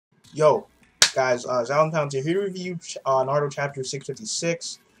Yo, guys, Valentine's here to review Naruto chapter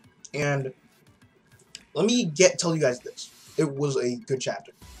 656, and let me tell you guys this. It was a good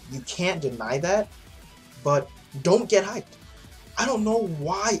chapter. You can't deny that, but don't get hyped. I don't know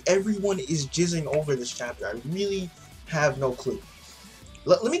why everyone is jizzing over this chapter. I really have no clue.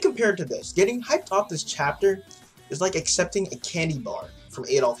 Let me compare it to this. Getting hyped off this chapter is like accepting a candy bar from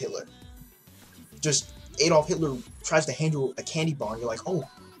Adolf Hitler. Just Adolf Hitler tries to hand you a candy bar, and you're like, oh,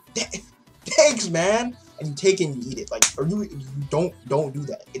 thanks, man, and you take it and you eat it. Like, or you don't do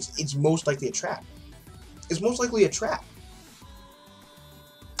that. It's most likely a trap. It's most likely a trap.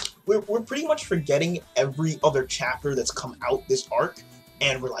 We're pretty much forgetting every other chapter that's come out this arc,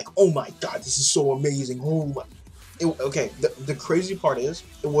 and we're like, oh my god, this is so amazing. Oh my. Okay, the crazy part is,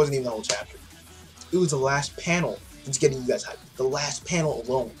 it wasn't even the whole chapter. It was the last panel that's getting you guys hyped. The last panel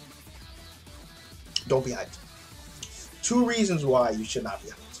alone. Don't be hyped. 2 reasons why you should not be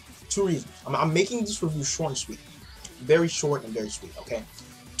hyped. 2 reasons. I'm making this review short and sweet. Very short and very sweet, okay?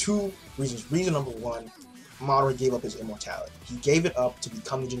 2 reasons. Reason number 1, Madara gave up his immortality. He gave it up to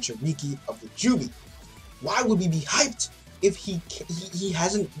become the Jinchuriki of the Jubi. Why would we be hyped if he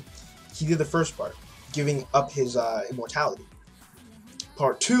hasn't... He did the first part, giving up his immortality.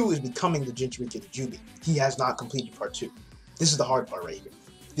 Part 2 is becoming the Jinchuriki of the Jubi. He has not completed part 2. This is the hard part right here.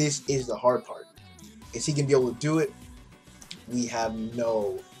 This is the hard part. Is he gonna be able to do it? We have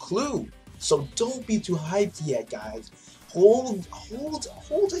no clue. So don't be too hyped yet, guys. Hold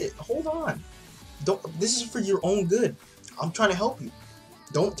it. Hold on. This is for your own good. I'm trying to help you.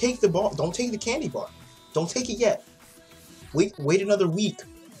 Don't take the bar. Don't take the candy bar. Don't take it yet. Wait another week.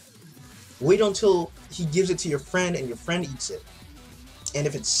 Wait until he gives it to your friend and your friend eats it. And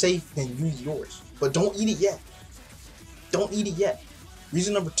if it's safe, then use yours. But don't eat it yet. Don't eat it yet.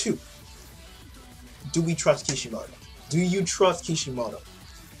 Reason number 2. Do we trust Kishimoto? Do you trust Kishimoto?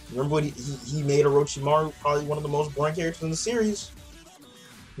 Remember what he made Orochimaru probably one of the most boring characters in the series.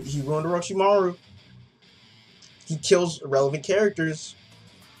 He ruined Orochimaru. He kills irrelevant characters.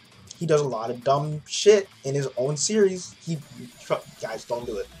 He does a lot of dumb shit in his own series. Guys, don't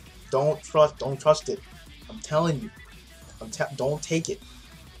do it. Don't trust it. I'm telling you. Don't take it.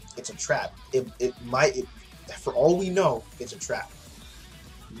 It's a trap. For all we know, it's a trap.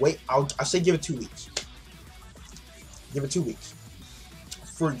 Wait, I'll say give it 2 weeks. Give it 2 weeks.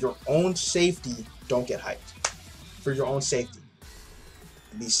 For your own safety, don't get hyped. For your own safety.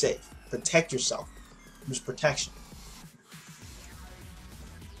 Be safe. Protect yourself. Use protection.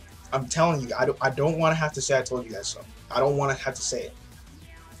 I'm telling you, I don't want to have to say I told you guys so. I don't want to have to say it.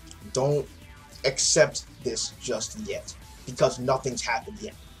 Don't accept this just yet. Because nothing's happened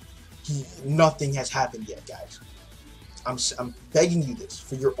yet. Nothing has happened yet, guys. I'm begging you this.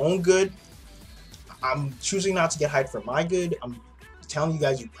 For your own good, I'm choosing not to get hyped for my good. I'm telling you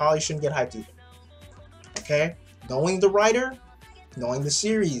guys you probably shouldn't get hyped either. Okay? Knowing the writer, knowing the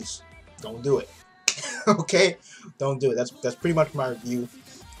series, don't do it. Okay? Don't do it. That's pretty much my review.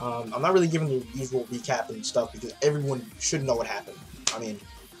 I'm not really giving the usual recap and stuff because everyone should know what happened. I mean,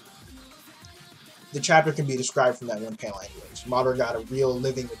 the chapter can be described from that one panel anyways. Madara got a real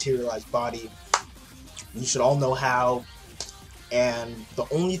living materialized body. You should all know how. And the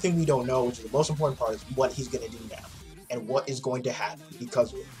only thing we don't know, which is the most important part, is what he's going to do now. And what is going to happen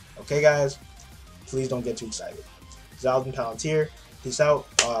because of it. Okay, guys? Please don't get too excited. Zaldin Palantir. Peace out.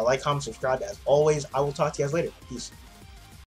 Like, comment, subscribe. As always, I will talk to you guys later. Peace.